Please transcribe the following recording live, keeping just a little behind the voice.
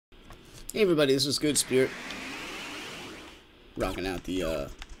Hey everybody, this is Good Spirit. Rocking out the,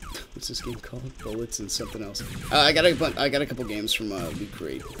 what's this game called? Bullets and something else. I got a couple games from Loot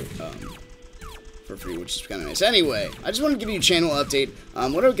Crate, for free, which is kind of nice. Anyway, I just wanted to give you a channel update.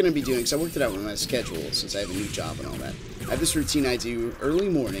 What I'm going to be doing, because I worked it out with my schedule since I have a new job and all that. I have this routine I do early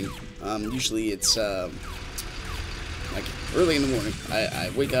morning. Usually it's, like, early in the morning.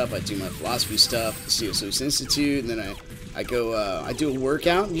 I wake up, I do my philosophy stuff, the CSO's Institute, and then I go, I do a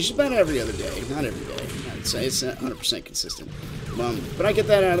workout, usually about every other day, not every day. I'd say it's 100% consistent. But I get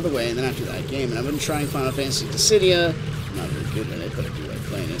that out of the way, and then after that game, and I've been trying Final Fantasy Dissidia. I'm not very good at it, but I do like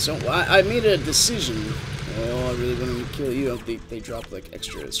playing it. So I made a decision. Oh, I really want to kill you. They drop like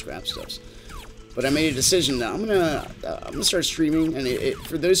extra scrap stuffs. But I made a decision that I'm gonna start streaming, and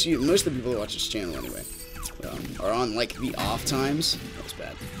for those of you, most of the people that watch this channel anyway, are on like the off times. That's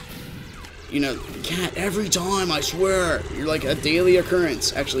bad. You know, cat, every time, I swear, you're like a daily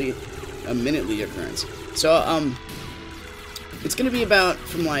occurrence, actually a minutely occurrence. So it's gonna be about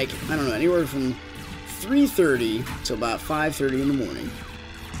from like, I don't know, anywhere from 3:30 to about 5:30 in the morning.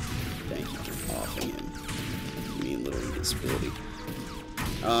 Thank you for offing him. You mean little invincibility.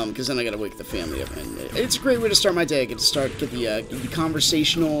 Because then I gotta wake the family up, and it's a great way to start my day. I get to get the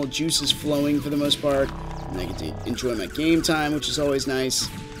conversational juices flowing for the most part, and I get to enjoy my game time, which is always nice.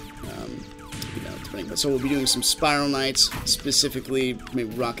 So we'll be doing some Spiral Knights, specifically,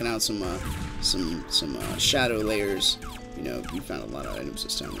 maybe rocking out some shadow layers. You know, we found a lot of items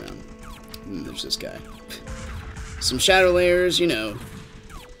this time around. And there's this guy. Some shadow layers, you know.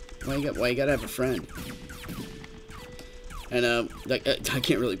 Why you gotta have a friend? And like I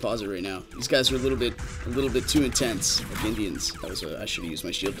can't really pause it right now. These guys are a little bit too intense, like Indians. I should have used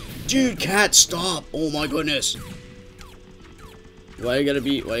my shield. Dude, cat, stop! Oh my goodness! Why you gotta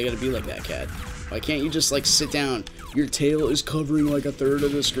be like that, cat? Why can't you just like sit down? Your tail is covering like a third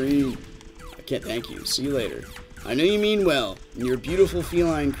of the screen. I can't thank you. See you later. I know you mean well, and you're a beautiful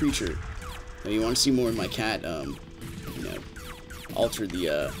feline creature. Now you want to see more of my cat, you know, alter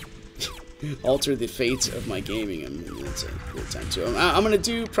the fates of my gaming. I mean, that's a good time too. I'm gonna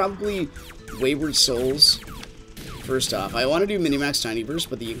do probably Wayward Souls. First off, I want to do Minimax Tinyverse,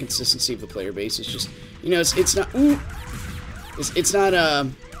 but the inconsistency of the player base is just, you know, it's not. Ooh, it's not.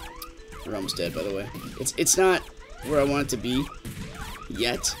 We're almost dead, by the way. It's not where I want it to be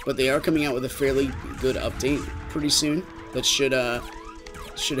yet, but they are coming out with a fairly good update pretty soon that should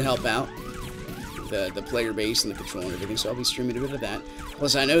help out the player base and the control and everything. So I'll be streaming a bit of that.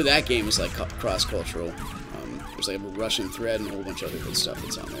 Plus, I know that game is like cross-cultural. There's like a Russian thread and a whole bunch of other good stuff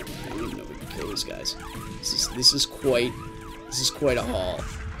that's on there. I don't even know if we can kill these guys. This is quite a haul.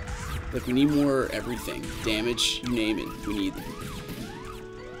 Like, we need more everything. Damage, you name it. We need them.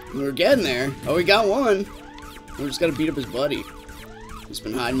 We're getting there. Oh, we got one. We just gotta beat up his buddy. He's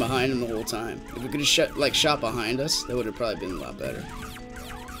been hiding behind him the whole time. If we could have shot behind us, that would have probably been a lot better.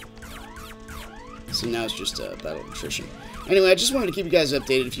 So now it's just a battle of attrition. Anyway, I just wanted to keep you guys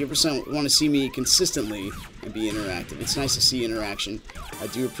updated. If you ever want to see me consistently and be interactive, it's nice to see interaction. I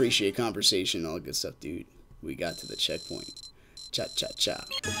do appreciate conversation and all that good stuff, dude. We got to the checkpoint. Cha-cha-cha.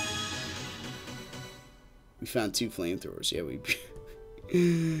 We found 2 flamethrowers. Yeah, we... I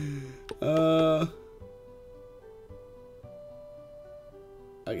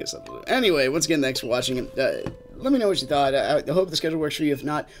guess I'll do it. Anyway, once again, thanks for watching. Let me know what you thought. I hope the schedule works for you. If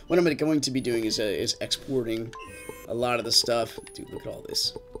not, what I'm going to be doing is exporting a lot of the stuff. Dude, look at all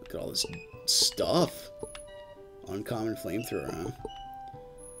this. Look at all this stuff. Uncommon flamethrower, huh?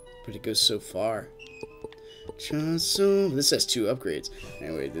 But it goes so far. This has 2 upgrades.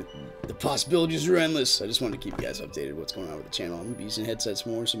 Anyway, the possibilities are endless. I just wanted to keep you guys updated what's going on with the channel. I'm going to be using headsets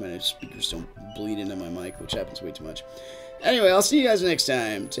more so my speakers don't bleed into my mic, which happens way too much. Anyway, I'll see you guys next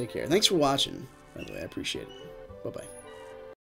time. Take care. Thanks for watching, by the way. I appreciate it. Bye-bye.